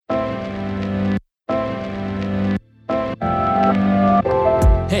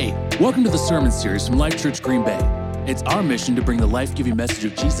Welcome to the sermon series from Life Church Green Bay. It's our mission to bring the life-giving message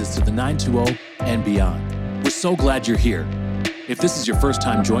of Jesus to the 920 and beyond. We're so glad you're here. If this is your first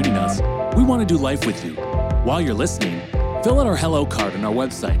time joining us, we want to do life with you. While you're listening, fill out our Hello card on our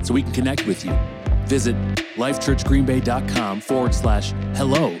website so we can connect with you. Visit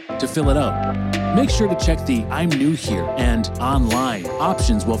lifechurchgreenbay.com/hello to fill it out. Make sure to check the I'm new here and online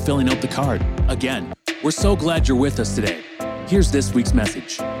options while filling out the card. Again, we're so glad you're with us today. Here's this week's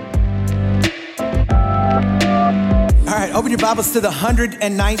message. All right, open your Bibles to the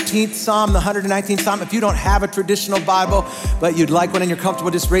 119th Psalm, the 119th Psalm. If you don't have a traditional Bible, but you'd like one and you're comfortable,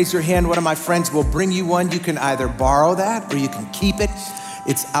 just raise your hand. One of my friends will bring you one. You can either borrow that or you can keep it.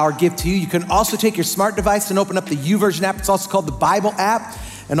 It's our gift to you. You can also take your smart device and open up the YouVersion app. It's also called the Bible app.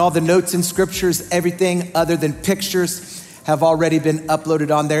 And all the notes and scriptures, everything other than pictures, have already been uploaded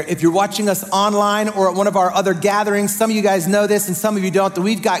on there. If you're watching us online or at one of our other gatherings, some of you guys know this and some of you don't, that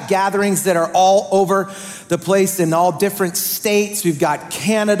we've got gatherings that are all over the place in all different states. We've got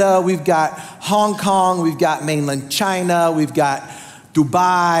Canada, we've got Hong Kong, we've got mainland China, we've got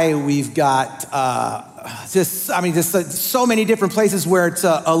Dubai, we've got just so many different places where it's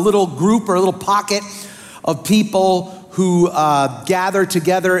a little group or a little pocket of people who gather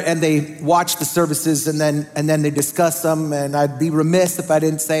together and they watch the services and then they discuss them. And I'd be remiss if I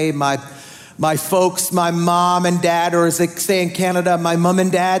didn't say my folks, my mom and dad, or as they say in Canada, my mom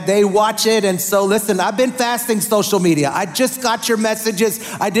and dad, they watch it. And so listen, I've been fasting social media. I just got your messages.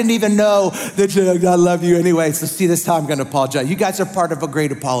 I didn't even know that I love you anyway. So see, this time I'm gonna apologize. You guys are part of a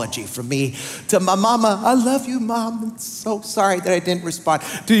great apology from me to my mama. I love you, Mom. I'm so sorry that I didn't respond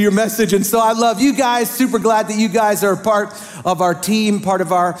to your message. And so I love you guys. Super glad that you guys are a part of our team, part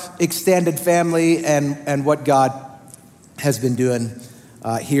of our extended family and what God has been doing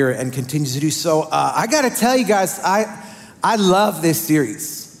here and continues to do so. I gotta tell you guys, I love this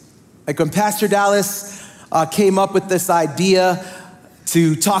series. Like when Pastor Dallas came up with this idea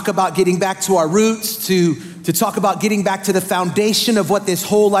to talk about getting back to our roots, to talk about getting back to the foundation of what this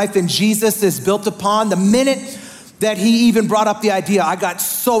whole life in Jesus is built upon, the minute that he even brought up the idea, I got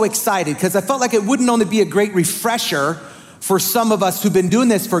so excited because I felt like it wouldn't only be a great refresher for some of us who've been doing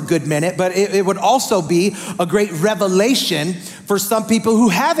this for a good minute, but it would also be a great revelation for some people who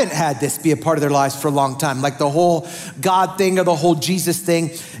haven't had this be a part of their lives for a long time. Like the whole God thing or the whole Jesus thing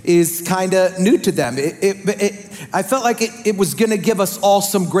is kind of new to them. I felt like it was gonna give us all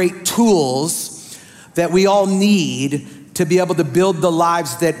some great tools that we all need to be able to build the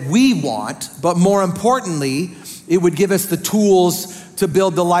lives that we want, but more importantly, it would give us the tools to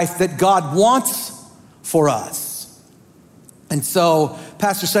build the life that God wants for us. And so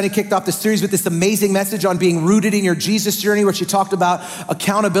Pastor Sunny kicked off the series with this amazing message on being rooted in your Jesus journey, where she talked about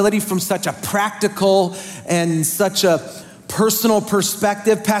accountability from such a practical and such a personal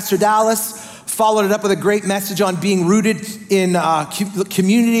perspective. Pastor Dallas followed it up with a great message on being rooted in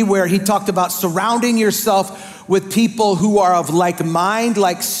community, where he talked about surrounding yourself with people who are of like mind,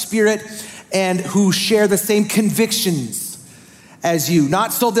 like spirit, and who share the same convictions as you.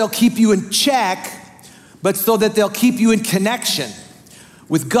 Not so they'll keep you in check, but so that they'll keep you in connection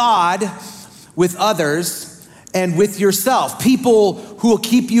with God, with others, and with yourself. People who will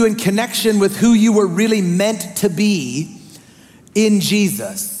keep you in connection with who you were really meant to be in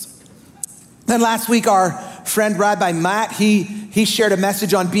Jesus. Then last week, our friend Rabbi Matt, he shared a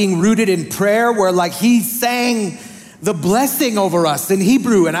message on being rooted in prayer, where like he sang the blessing over us in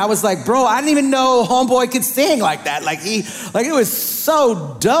Hebrew. And I was like, bro, I didn't even know homeboy could sing like that. Like it was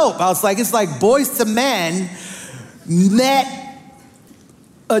so dope. I was like, it's like Boys to Men met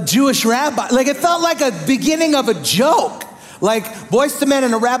a Jewish rabbi. Like it felt like a beginning of a joke. Like Boys to Men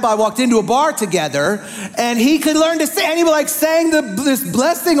and a rabbi walked into a bar together and he could learn to sing. And he like sang this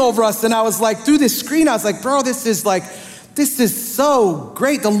blessing over us. And I was like, through this screen, I was like, bro, this is so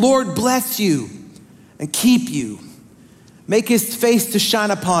great. The Lord bless you and keep you. Make his face to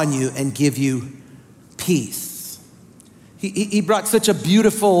shine upon you and give you peace. He brought such a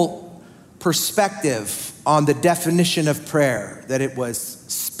beautiful perspective on the definition of prayer, that it was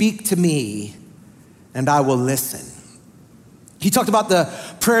speak to me and I will listen. He talked about the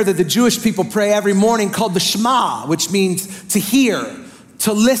prayer that the Jewish people pray every morning called the Shema, which means to hear,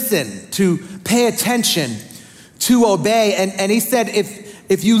 to listen, to pay attention, to obey. And he said,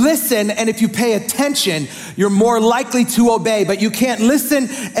 if you listen and if you pay attention, you're more likely to obey, but you can't listen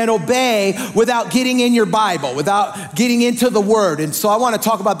and obey without getting in your Bible, without getting into the Word. And so I want to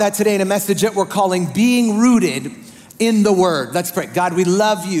talk about that today in a message that we're calling Being Rooted in the Word. Let's pray. God, we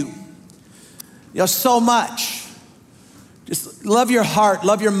love you. So much. Just love your heart,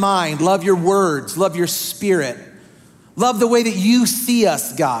 love your mind, love your words, love your spirit. Love the way that you see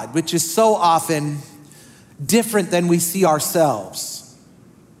us, God, which is so often different than we see ourselves.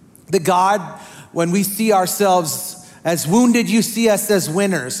 That God, when we see ourselves as wounded, you see us as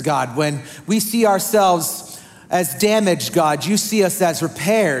winners, God. When we see ourselves as damaged, God, you see us as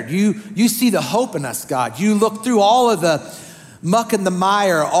repaired. You see the hope in us, God. You look through all of the muck and the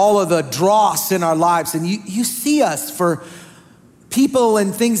mire, all of the dross in our lives, and you see us for people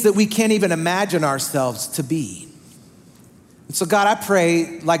and things that we can't even imagine ourselves to be. And so God, I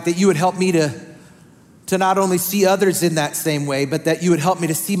pray like that you would help me to not only see others in that same way, but that you would help me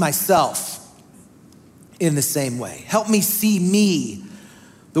to see myself in the same way. Help me see me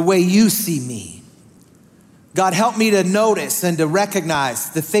the way you see me. God, help me to notice and to recognize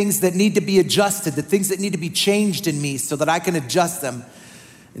the things that need to be adjusted, the things that need to be changed in me so that I can adjust them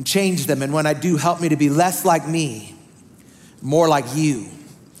and change them. And when I do, help me to be less like me, more like you.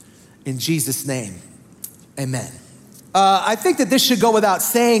 In Jesus' name, amen. I think that this should go without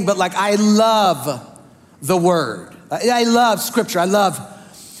saying, but like I love the word. I love scripture. I love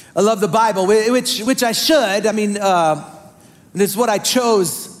the Bible, which I should. I mean, it's what I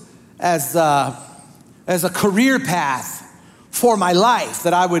chose as a career path for my life,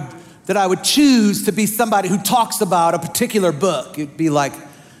 that I would choose to be somebody who talks about a particular book. It'd be like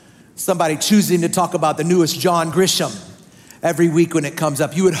somebody choosing to talk about the newest John Grisham every week when it comes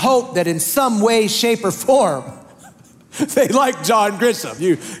up. You would hope that in some way, shape, or form, they like John Grisham.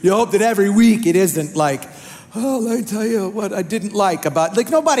 You hope that every week it isn't like, oh, let me tell you what I didn't like about, like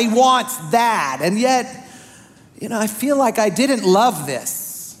nobody wants that. And yet, I feel like I didn't love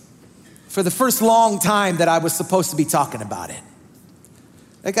this for the first long time that I was supposed to be talking about it.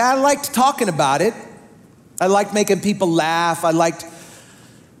 Like I liked talking about it. I liked making people laugh. I liked,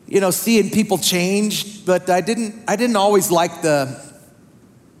 seeing people change, but I didn't always like the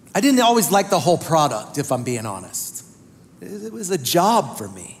whole product, if I'm being honest. It was a job for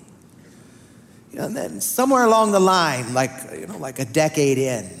me. And then somewhere along the line, like a decade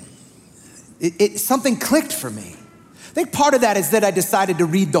in, something clicked for me. I think part of that is that I decided to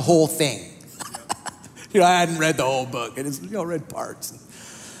read the whole thing. I hadn't read the whole book. I just read parts.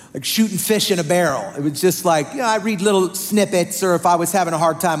 Like shooting fish in a barrel. It was just like, I read little snippets, or if I was having a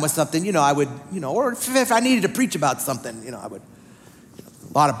hard time with something, I would, or if I needed to preach about something, I would,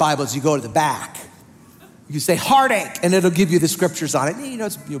 a lot of Bibles, you go to the back. You say heartache, and it'll give you the scriptures on it.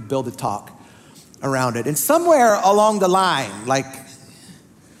 You'll build a talk around it. And somewhere along the line, like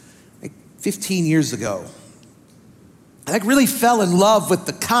 15 years ago, I really fell in love with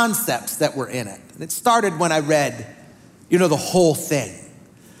the concepts that were in it. And it started when I read, the whole thing.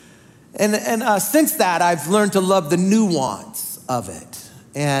 And since that, I've learned to love the nuance of it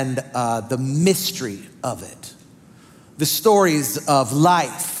and the mystery of it, the stories of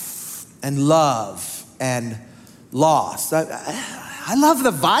life and love and loss. I love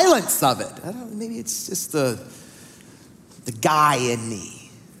the violence of it. Maybe it's just the guy in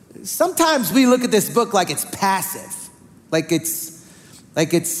me. Sometimes we look at this book like it's passive, like it's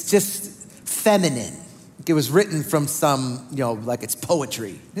just feminine. Like it was written from some, like it's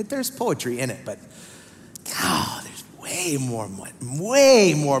poetry. There's poetry in it, but God, there's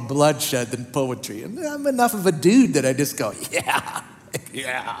way more bloodshed than poetry. And I'm enough of a dude that I just go, yeah.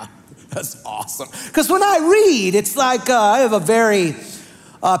 That's awesome. Because when I read, it's like I have a very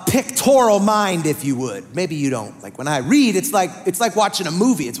pictorial mind, if you would. Maybe you don't. Like when I read, it's like watching a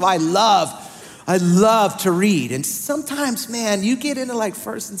movie. It's why I love to read. And sometimes, man, you get into like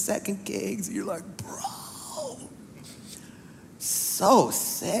First and Second Kings, and you're like, bro, so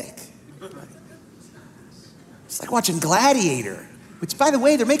sick. It's like watching Gladiator, which, by the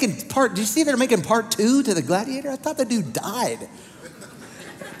way, they're making do you see they're making part 2 to the Gladiator? I thought the dude died.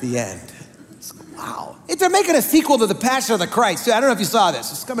 The end. Wow. They're making a sequel to The Passion of the Christ. I don't know if you saw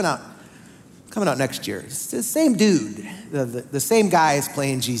this. It's coming out next year. It's the same dude. The same guy is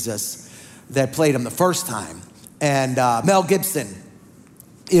playing Jesus that played him the first time. And Mel Gibson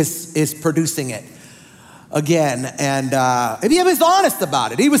is producing it again. And he was honest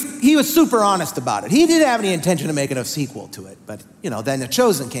about it. He was super honest about it. He didn't have any intention of making a sequel to it. But, then The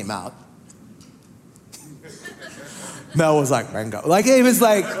Chosen came out. Mel was like, Rango. Like, he was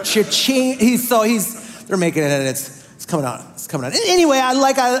like, cha-ching. They're making it and it's coming out. It's coming out. Anyway,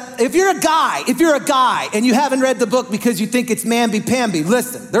 if you're a guy and you haven't read the book because you think it's mamby-pamby,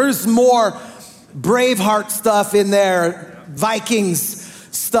 listen, there's more Braveheart stuff in there, Vikings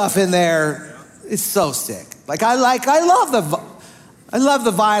stuff in there. It's so sick. Like, I love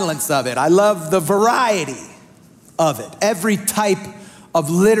the violence of it. I love the variety of it. Every type of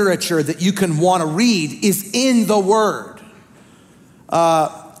literature that you can want to read is in the Word.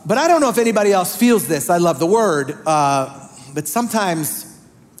 But I don't know if anybody else feels this. I love the word, but sometimes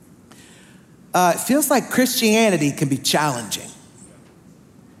it feels like Christianity can be challenging.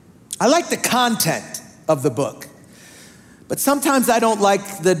 I like the content of the book, but sometimes I don't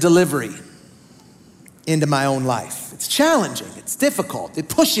like the delivery into my own life. It's challenging, it's difficult, it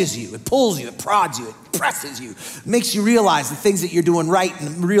pushes you, it pulls you, it prods you, it presses you, it makes you realize the things that you're doing right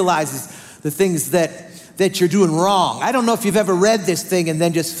and realizes the things that you're doing wrong. I don't know if you've ever read this thing and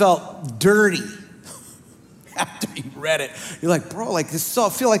then just felt dirty after you read it. You're like, bro, like this I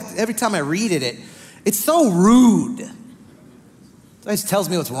feel like every time I read it, it's so rude. It always tells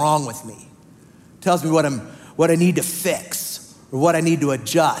me what's wrong with me. It tells me what I need to fix or what I need to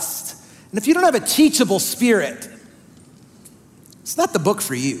adjust. And if you don't have a teachable spirit, it's not the book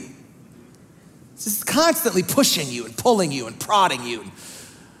for you. It's just constantly pushing you and pulling you and prodding you and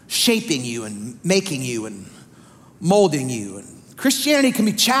shaping you and making you and molding you. And Christianity can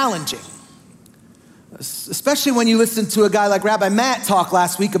be challenging, especially when you listen to a guy like Rabbi Matt talk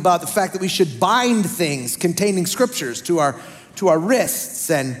last week about the fact that we should bind things containing scriptures to our wrists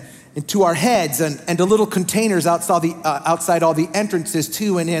and to our heads and to little containers outside all the entrances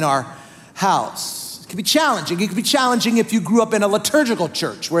to and in our house. It can be challenging. It can be challenging if you grew up in a liturgical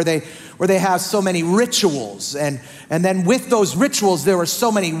church where they have so many rituals, and then with those rituals there are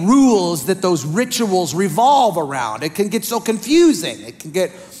so many rules that those rituals revolve around. It can get so confusing. It can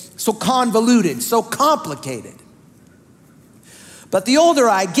get so convoluted, so complicated. But the older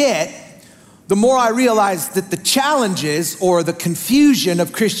I get, the more I realize that the challenges or the confusion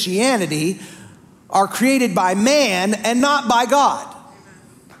of Christianity are created by man and not by God.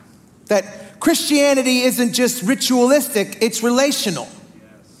 That Christianity isn't just ritualistic, it's relational.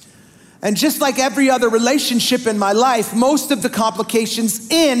 And just like every other relationship in my life, most of the complications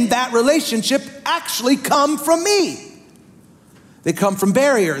in that relationship actually come from me. They come from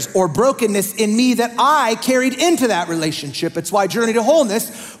barriers or brokenness in me that I carried into that relationship. It's why Journey to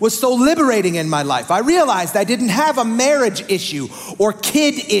Wholeness was so liberating in my life. I realized I didn't have a marriage issue or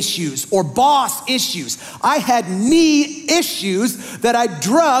kid issues or boss issues. I had me issues that I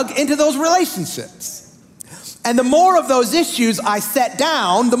drug into those relationships. And the more of those issues I set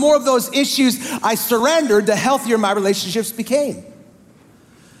down, the more of those issues I surrendered, the healthier my relationships became.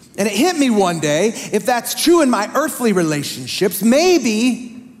 And it hit me one day, if that's true in my earthly relationships,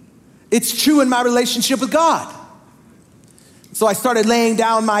 maybe it's true in my relationship with God. So I started laying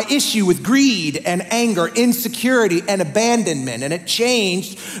down my issue with greed and anger, insecurity and abandonment, and it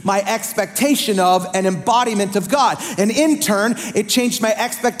changed my expectation of an embodiment of God. And in turn, it changed my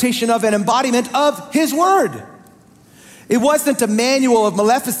expectation of an embodiment of His Word. It wasn't a manual of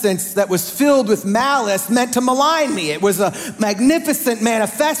maleficence that was filled with malice meant to malign me. It was a magnificent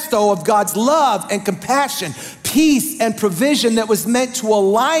manifesto of God's love and compassion, peace and provision that was meant to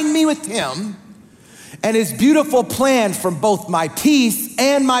align me with Him and His beautiful plan for both my peace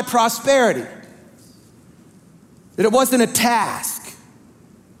and my prosperity. That it wasn't a task,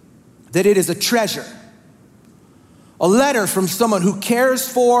 that it is a treasure. A letter from someone who cares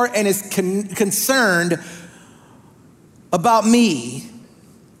for and is concerned about me,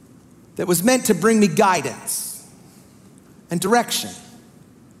 that was meant to bring me guidance and direction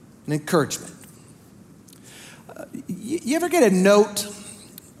and encouragement. You ever get a note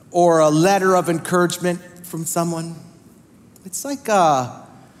or a letter of encouragement from someone? It's like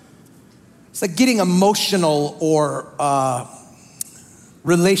getting emotional or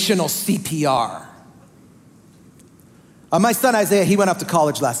relational CPR. My son Isaiah, he went off to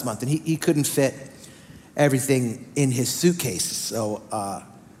college last month and he couldn't fit everything in his suitcase.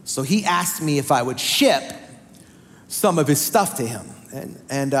 So he asked me if I would ship some of his stuff to him.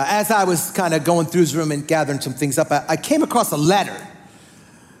 And as I was kind of going through his room and gathering some things up, I came across a letter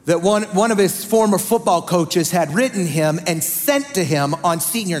that one of his former football coaches had written him and sent to him on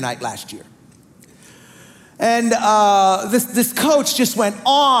senior night last year. And this coach just went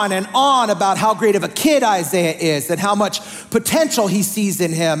on and on about how great of a kid Isaiah is and how much potential he sees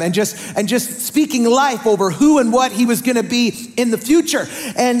in him and just speaking life over who and what he was gonna be in the future.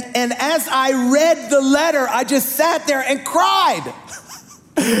 And as I read the letter, I just sat there and cried.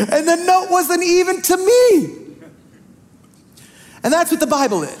 And the note wasn't even to me. And that's what the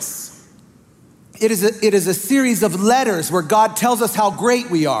Bible is. It is a series of letters where God tells us how great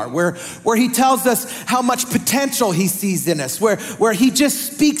we are, where He tells us how much potential He sees in us, where He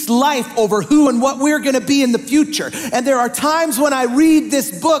just speaks life over who and what we're gonna be in the future. And there are times when I read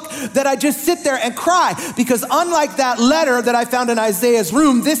this book that I just sit there and cry, because unlike that letter that I found in Isaiah's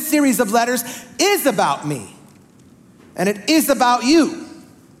room, this series of letters is about me, and it is about you.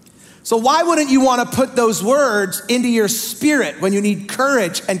 So why wouldn't you want to put those words into your spirit when you need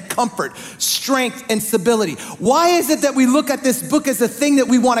courage and comfort, strength and stability? Why is it that we look at this book as a thing that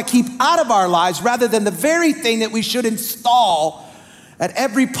we want to keep out of our lives rather than the very thing that we should install at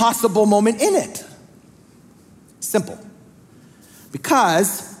every possible moment in it? Simple.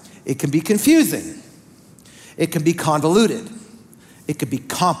 Because it can be confusing. It can be convoluted. It can be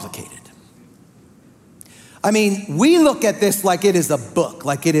complicated. I mean, we look at this like it is a book,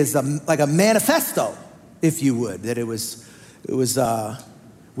 like it is like a manifesto, if you would, that it was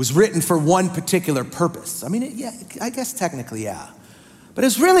written for one particular purpose. I mean, yeah, I guess technically, yeah. But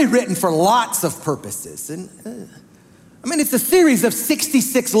it's really written for lots of purposes. And I mean, it's a series of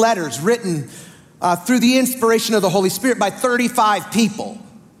 66 letters written through the inspiration of the Holy Spirit by 35 people.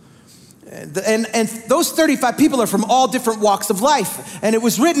 And those 35 people are from all different walks of life. And it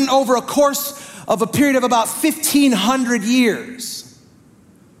was written over a course of a period of about 1,500 years.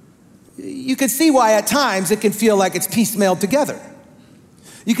 You can see why at times it can feel like it's piecemealed together.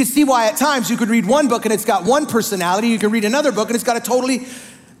 You can see why at times you could read one book and it's got one personality. You can read another book and it's got a totally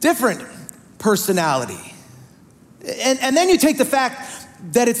different personality. And then you take the fact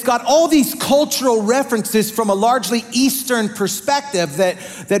that it's got all these cultural references from a largely Eastern perspective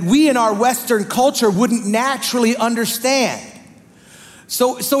that we in our Western culture wouldn't naturally understand.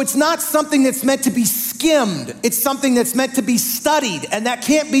 So it's not something that's meant to be skimmed. It's something that's meant to be studied, and that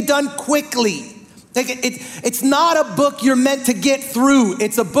can't be done quickly. It's not a book you're meant to get through.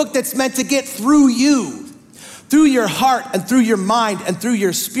 It's a book that's meant to get through you, through your heart and through your mind and through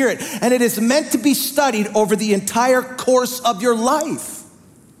your spirit. And it is meant to be studied over the entire course of your life.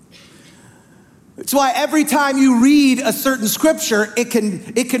 It's why every time you read a certain scripture, it can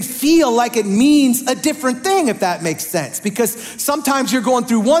feel like it means a different thing, if that makes sense. Because sometimes you're going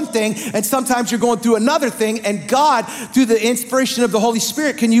through one thing and sometimes you're going through another thing, and God, through the inspiration of the Holy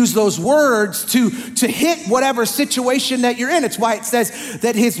Spirit, can use those words to hit whatever situation that you're in. It's why it says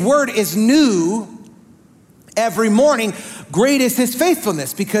that his word is new every morning. Great is his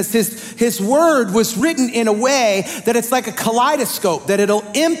faithfulness, because his word was written in a way that it's like a kaleidoscope, that it'll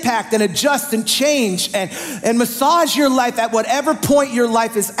impact and adjust and change and massage your life at whatever point your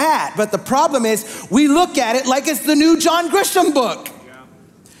life is at. But the problem is we look at it like it's the new John Grisham book. Yeah.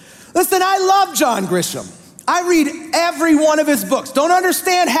 Listen, I love John Grisham. I read every one of his books. Don't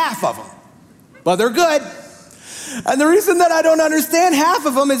understand half of them, but they're good. And the reason that I don't understand half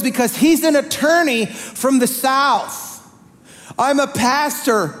of them is because he's an attorney from the South. I'm a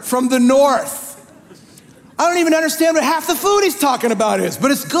pastor from the North. I don't even understand what half the food he's talking about is,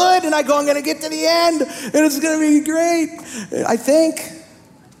 but it's good. And I go, I'm going to get to the end and it's going to be great. I think.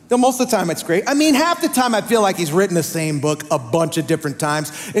 Though most of the time it's great. I mean, half the time I feel like he's written the same book a bunch of different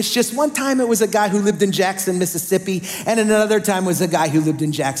times. It's just one time it was a guy who lived in Jackson, Mississippi, and another time was a guy who lived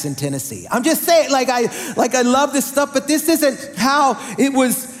in Jackson, Tennessee. I'm just saying, I love this stuff, but this isn't how it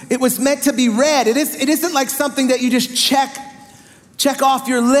was meant to be read. It isn't like something that you just check off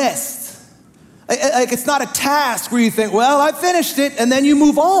your list. Like it's not a task where you think, well, I finished it, and then you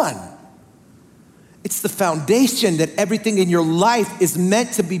move on. It's the foundation that everything in your life is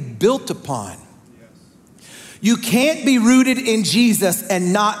meant to be built upon. Yes. You can't be rooted in Jesus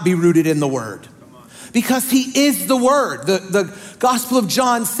and not be rooted in the Word. Because he is the Word. The Gospel of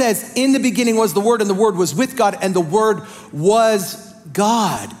John says, in the beginning was the Word, and the Word was with God, and the Word was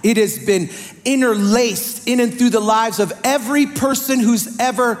God. It has been interlaced in and through the lives of every person who's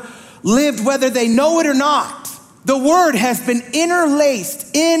ever lived, whether they know it or not. The Word has been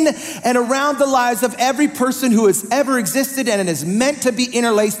interlaced in and around the lives of every person who has ever existed, and it is meant to be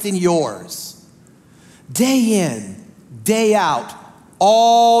interlaced in yours. Day in, day out,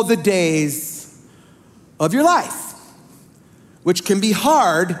 all the days of your life, which can be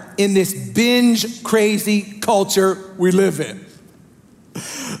hard in this binge crazy culture we live in.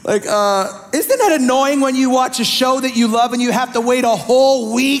 Like, isn't it annoying when you watch a show that you love and you have to wait a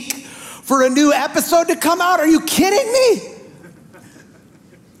whole week for a new episode to come out? Are you kidding me?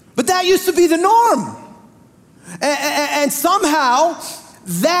 But that used to be the norm. And somehow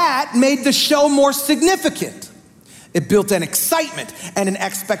that made the show more significant. It built an excitement and an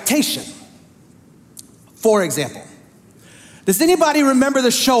expectation. For example, does anybody remember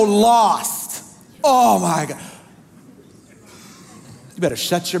the show Lost? Oh my God. You better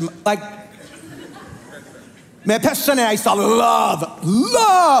shut your mouth. Like, man, Pastor Sunday and I used to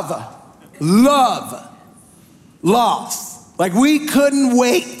love Lost. Like, we couldn't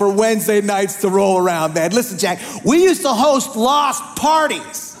wait for Wednesday nights to roll around, man. Listen, Jack, we used to host Lost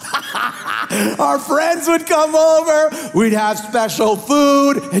parties. Our friends would come over. We'd have special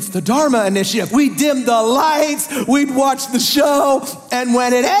food. It's the Dharma Initiative. We'd dim the lights. We'd watch the show. And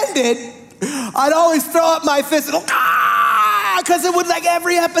when it ended, I'd always throw up my fist and because it would, like,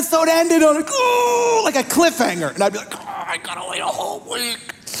 every episode ended on like a cliffhanger. And I'd be like, I gotta wait a whole week.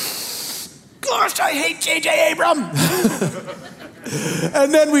 Gosh, I hate J.J. Abrams.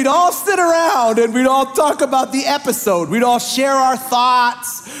 And then we'd all sit around and we'd all talk about the episode. We'd all share our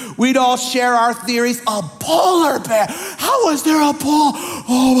thoughts. We'd all share our theories. A polar bear. How was there a polar?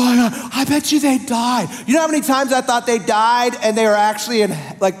 Oh my God. I bet you they died. You know how many times I thought they died and they were actually in,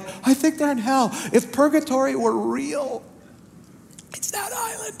 like, I think they're in hell. If purgatory were real, it's that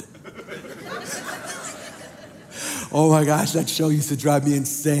island. Oh my gosh, that show used to drive me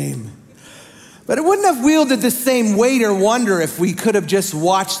insane. But it wouldn't have wielded the same weight or wonder if we could have just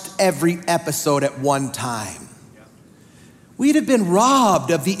watched every episode at one time. We'd have been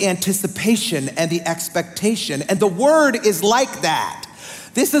robbed of the anticipation and the expectation. And the word is like that.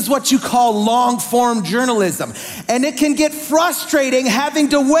 This is what you call long-form journalism. And it can get frustrating having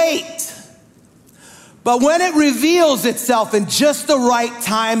to wait. But when it reveals itself in just the right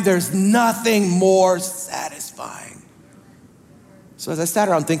time, there's nothing more satisfying. So as I sat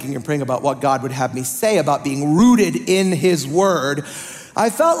around thinking and praying about what God would have me say about being rooted in his word,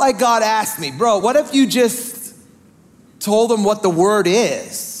 I felt like God asked me, bro, what if you just told him what the word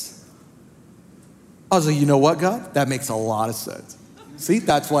is? I was like, you know what, God? That makes a lot of sense. See,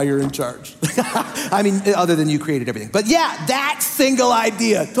 that's why you're in charge. I mean, other than you created everything. But yeah, that single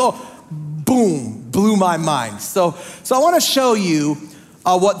idea, boom, blew my mind. So I want to show you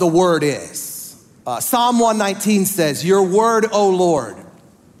what the word is. Psalm 119 says, your word, O Lord,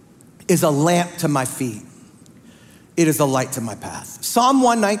 is a lamp to my feet. It is a light to my path. Psalm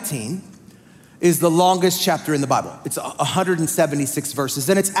 119 is the longest chapter in the Bible. It's 176 verses,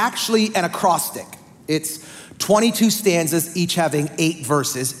 and it's actually an acrostic. It's 22 stanzas, each having 8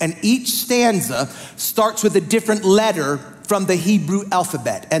 verses, and each stanza starts with a different letter from the Hebrew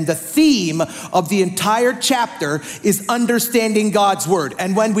alphabet. And the theme of the entire chapter is understanding God's word.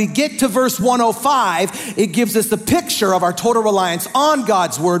 And when we get to verse 105, it gives us a picture of our total reliance on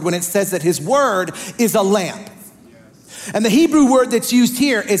God's word when it says that his word is a lamp. And the Hebrew word that's used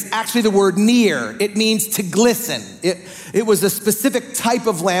here is actually the word near. It means to glisten. It was a specific type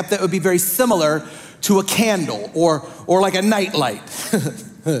of lamp that would be very similar to a candle or like a nightlight.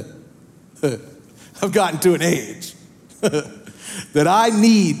 I've gotten to an age that I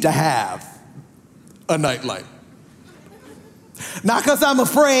need to have a nightlight. Not because I'm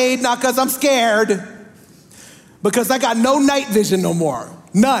afraid, not because I'm scared, because I got no night vision no more.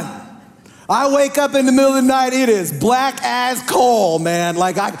 None. I wake up in the middle of the night, it is black as coal, man.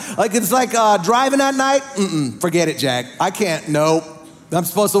 It's like driving at night. Forget it, Jack. I can't, nope. I'm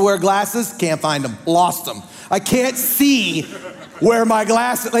supposed to wear glasses, can't find them, lost them. I can't see where my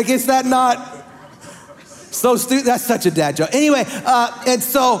glasses, is that not so stupid? That's such a dad joke. Anyway, and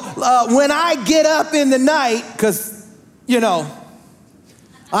so when I get up in the night, because,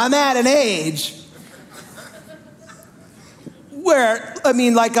 I'm at an age where,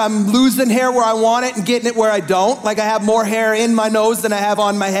 I'm losing hair where I want it and getting it where I don't. Like I have more hair in my nose than I have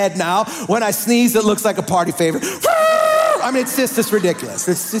on my head now. When I sneeze, it looks like a party favor. It's ridiculous.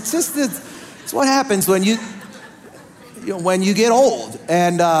 It's what happens when when you get old.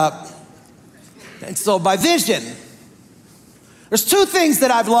 And so by vision, there's 2 things that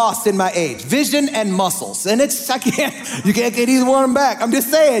I've lost in my age: vision and muscles. And you can't get either one of them back. I'm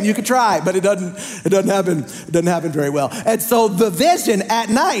just saying, you could try, but it doesn't happen very well. And so the vision at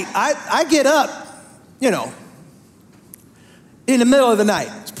night, I get up, in the middle of the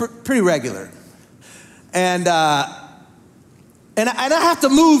night. It's pretty regular. And I have to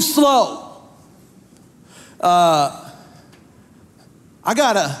move slow. I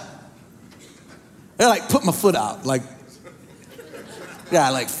gotta put my foot out,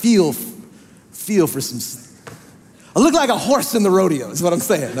 feel for some. I look like a horse in the rodeo, is what I'm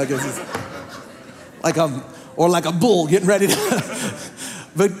saying. Like a bull getting ready to.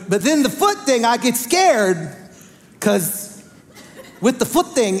 But then the foot thing, I get scared, because with the foot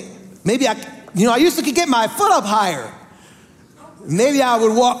thing, maybe I used to get my foot up higher. Maybe I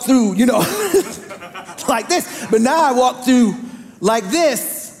would walk through, like this. But now I walk through like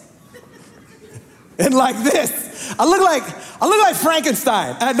this and like this. I look like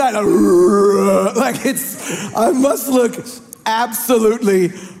Frankenstein at night. I must look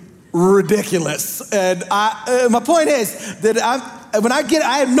absolutely ridiculous. And my point is that I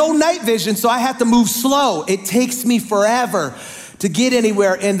have no night vision, so I have to move slow. It takes me forever to get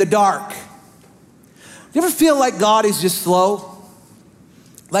anywhere in the dark. You ever feel like God is just slow?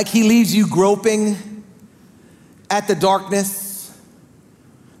 like he leaves you groping at the darkness,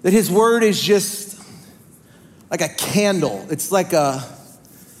 that his word is just like a candle. It's like a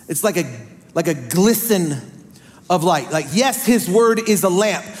glisten of light. Like, yes, his word is a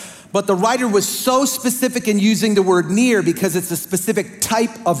lamp, but the writer was so specific in using the word near because it's a specific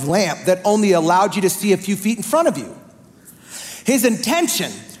type of lamp that only allowed you to see a few feet in front of you. His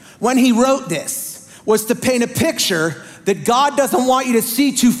intention when he wrote this was to paint a picture that God doesn't want you to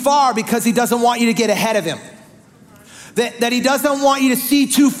see too far because he doesn't want you to get ahead of him. That he doesn't want you to see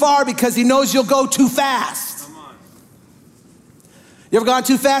too far because he knows you'll go too fast. You ever gone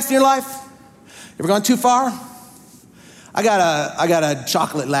too fast in your life? You ever gone too far? I got a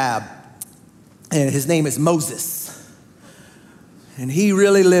chocolate lab, and his name is Moses. And he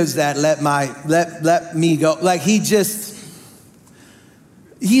really lives that let me go. Like he's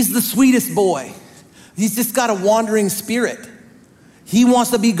the sweetest boy. He's just got a wandering spirit. He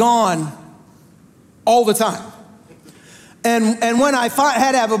wants to be gone all the time. And when I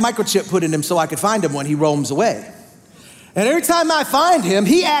had to have a microchip put in him so I could find him when he roams away. And every time I find him,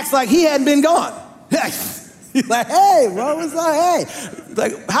 he acts like he hadn't been gone. He's like, hey, what was I? Hey,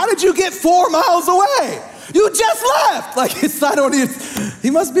 like, how did you get 4 miles away? You just left. Like, it's not only, he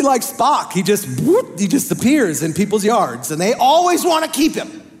must be like Spock. He just appears in people's yards, and they always want to keep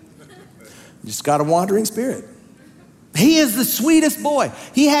him. Just got a wandering spirit. He is the sweetest boy.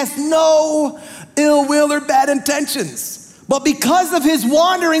 He has no ill will or bad intentions. But because of his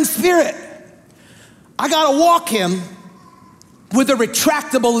wandering spirit, I got to walk him with a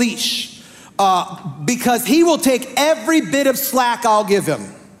retractable leash because he will take every bit of slack I'll give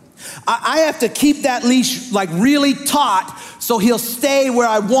him. I have to keep that leash like really taut so he'll stay where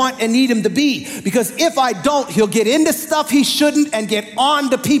I want and need him to be. Because if I don't, he'll get into stuff he shouldn't and get on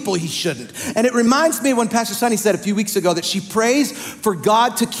to people he shouldn't. And it reminds me when Pastor Sunny said a few weeks ago that she prays for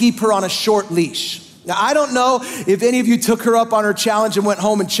God to keep her on a short leash. Now, I don't know if any of you took her up on her challenge and went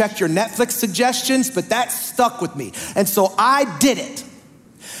home and checked your Netflix suggestions, but that stuck with me. And so I did it.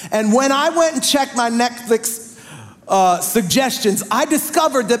 And when I went and checked my Netflix suggestions, I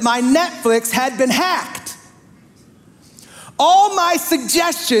discovered that my Netflix had been hacked. All my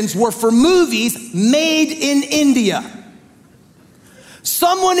suggestions were for movies made in India.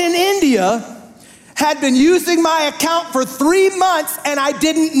 Someone in India had been using my account for 3 months and I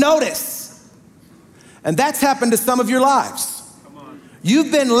didn't notice. And that's happened to some of your lives.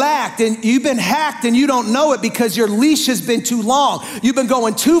 You've been hacked and you don't know it because your leash has been too long. You've been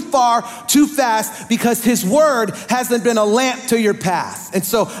going too far, too fast because his word hasn't been a lamp to your path. And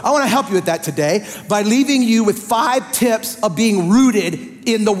so I want to help you with that today by leaving you with 5 tips of being rooted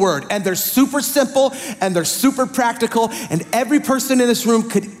in the word. And they're super simple and they're super practical and every person in this room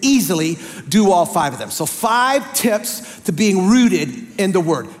could easily do all 5 of them. So 5 tips to being rooted in the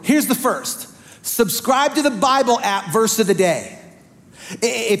word. Here's the first. Subscribe to the Bible app verse of the day.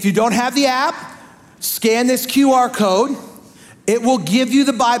 If you don't have the app, scan this QR code. It will give you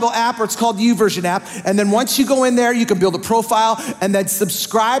the Bible app, or it's called the YouVersion app. And then once you go in there, you can build a profile and then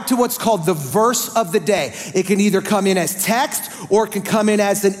subscribe to what's called the verse of the day. It can either come in as text or it can come in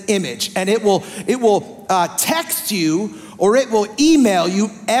as an image. And it will text you or it will email you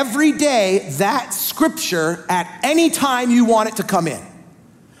every day that scripture at any time you want it to come in.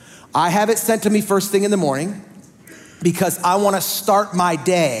 I have it sent to me first thing in the morning because I want to start my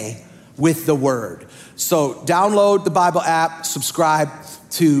day with the word. So download the Bible app, subscribe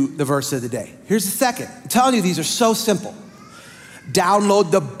to the verse of the day. Here's the second. I'm telling you, these are so simple.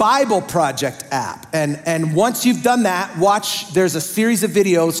 Download the Bible Project app. And once you've done that, there's a series of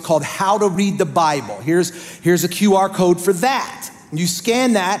videos called How to Read the Bible. Here's a QR code for that. You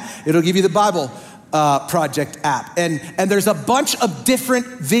scan that, it'll give you the Bible Project app. And there's a bunch of different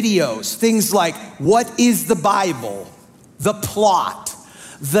videos, things like what is the Bible, the plot,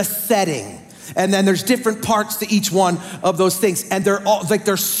 the setting. And then there's different parts to each one of those things. And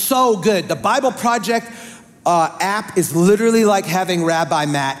they're so good. The Bible Project app is literally like having Rabbi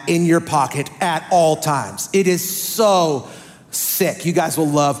Matt in your pocket at all times. It is so sick. You guys will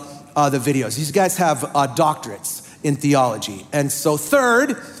love the videos. These guys have doctorates in theology. And so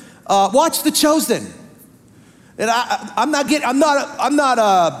third, watch The Chosen. And I'm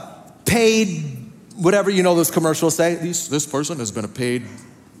not paid, whatever, those commercials say, this person has been a paid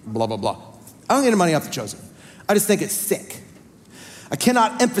blah, blah, blah. I don't get any money off The Chosen. I just think it's sick. I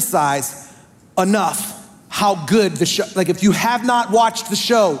cannot emphasize enough how good the show, like if you have not watched the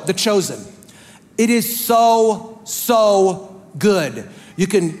show, The Chosen, it is so, so good.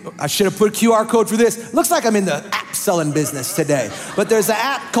 I should have put a QR code for this. Looks like I'm in the app selling business today. But there's an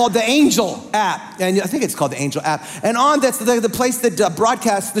app called the Angel app. And I think it's called the Angel app. And that's the place that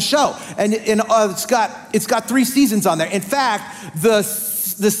broadcasts the show. And it's got 3 seasons on there. In fact, the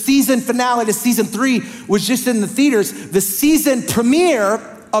season finale to season 3 was just in the theaters. The season premiere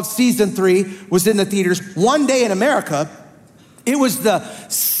of season 3 was in the theaters one day in America. It was the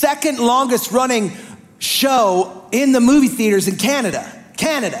second longest running show in the movie theaters in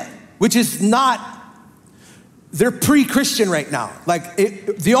Canada, which is not, they're pre-Christian right now. Like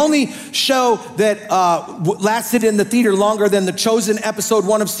the only show that lasted in the theater longer than The Chosen episode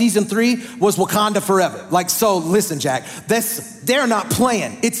 1 of season 3 was Wakanda Forever. Like, so listen, Jack, they're not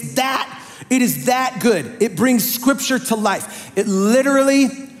playing. It is that good. It brings scripture to life. It literally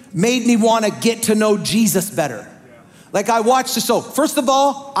made me want to get to know Jesus better. Like I watched the show. First of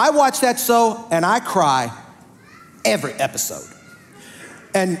all, I watch that show and I cry every episode.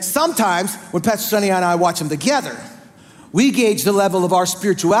 And sometimes when Pastor Sonny and I watch them together, we gauge the level of our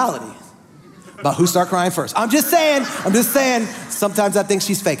spirituality about who start crying first. I'm just saying, sometimes I think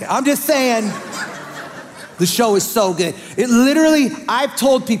she's faking. I'm just saying, the show is so good. It literally, I've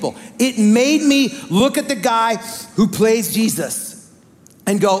told people, it made me look at the guy who plays Jesus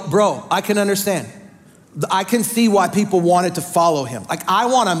and go, bro, I can understand. I can see why people wanted to follow him. Like, I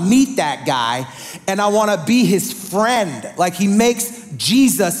want to meet that guy and I want to be his friend. Like, he makes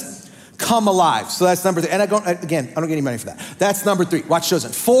Jesus come alive. So that's number 3. And I don't get any money for that. That's number 3. Watch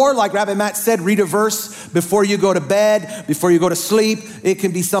Chosen. 4, like Rabbi Matt said, read a verse before you go to bed, before you go to sleep. It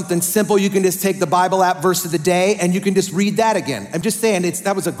can be something simple. You can just take the Bible app verse of the day and you can just read that again. I'm just saying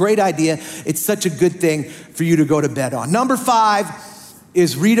that was a great idea. It's such a good thing for you to go to bed on. Number 5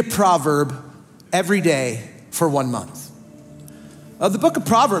 is read a proverb every day for 1 month. The book of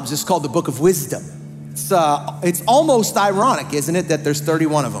Proverbs is called the book of wisdom. It's almost ironic, isn't it, that there's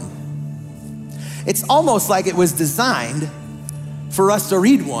 31 of them. It's almost like it was designed for us to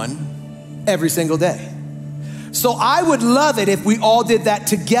read one every single day. So I would love it if we all did that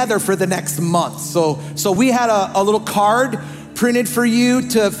together for the next month. So we had a little card printed for you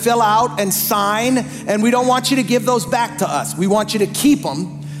to fill out and sign, and we don't want you to give those back to us. We want you to keep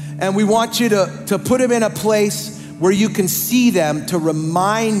them. And we want you to put them in a place where you can see them to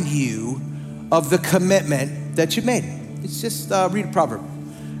remind you of the commitment that you made. It's just read a proverb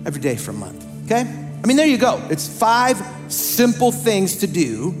every day for a month, okay? I mean, there you go. It's 5 simple things to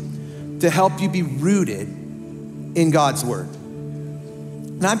do to help you be rooted in God's word.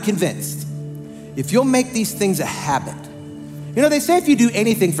 And I'm convinced if you'll make these things a habit, they say if you do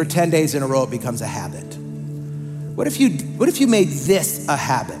anything for 10 days in a row, it becomes a habit. What if you made this a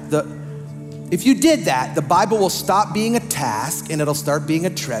habit? If you did that, the Bible will stop being a task and it'll start being a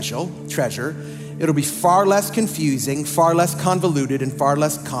treasure. It'll be far less confusing, far less convoluted, and far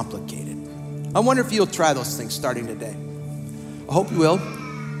less complicated. I wonder if you'll try those things starting today. I hope you will,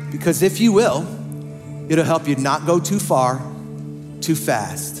 because if you will, it'll help you not go too far, too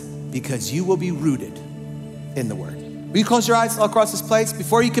fast, because you will be rooted in the word. Will you close your eyes all across this place?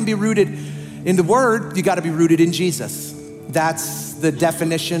 Before you can be rooted in the word, you got to be rooted in Jesus. That's the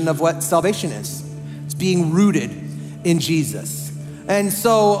definition of what salvation is. It's being rooted in Jesus. And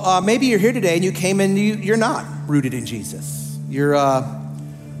so maybe you're here today and you came and you're not rooted in Jesus. You're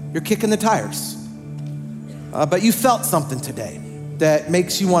kicking the tires. But you felt something today that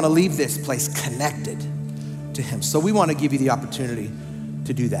makes you want to leave this place connected to him. So we want to give you the opportunity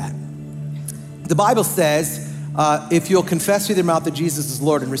to do that. The Bible says, if you'll confess with your mouth that Jesus is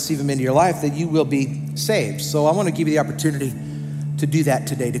Lord and receive him into your life, that you will be saved. So I want to give you the opportunity to do that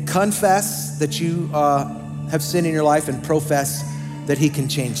today, to confess that you have sin in your life and profess that he can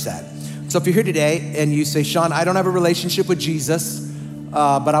change that. So if you're here today and you say, Sean, I don't have a relationship with Jesus,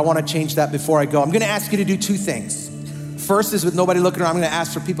 but I want to change that before I go, I'm going to ask you to do 2 things. First is, with nobody looking around, I'm going to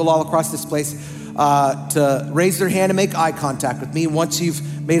ask for people all across this place to raise their hand and make eye contact with me. Once you've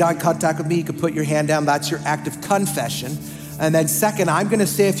made eye contact with me, you can put your hand down. That's your act of confession. And then second, I'm going to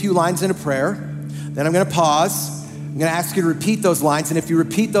say a few lines in a prayer. Then I'm going to pause. I'm going to ask you to repeat those lines. And if you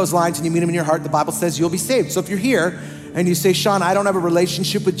repeat those lines and you mean them in your heart, the Bible says you'll be saved. So if you're here and you say, Sean, I don't have a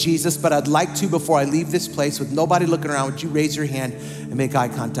relationship with Jesus, but I'd like to before I leave this place with nobody looking around, would you raise your hand and make eye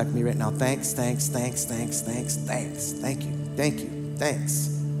contact with me right now? Thanks. Thank you.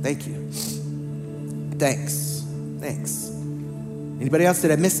 Thanks. Anybody else?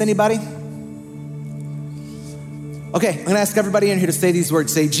 Did I miss anybody? Okay, I'm gonna ask everybody in here to say these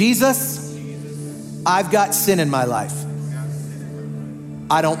words. Say, Jesus, I've got sin in my life.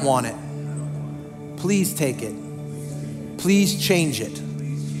 I don't want it. Please take it. Please change it.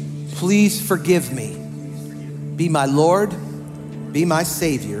 Please forgive me. Be my Lord Be my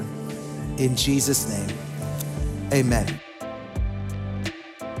Savior. In Jesus' name, amen.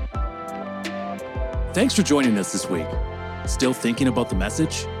 Thanks for joining us this week. Still thinking about the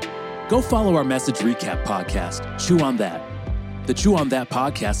message? Go follow our Message Recap podcast, Chew on That. The Chew on That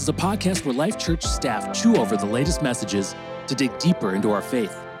podcast is a podcast where Life Church staff chew over the latest messages to dig deeper into our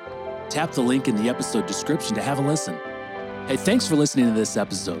faith. Tap the link in the episode description to have a listen. Hey, thanks for listening to this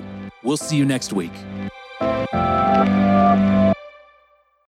episode. We'll see you next week.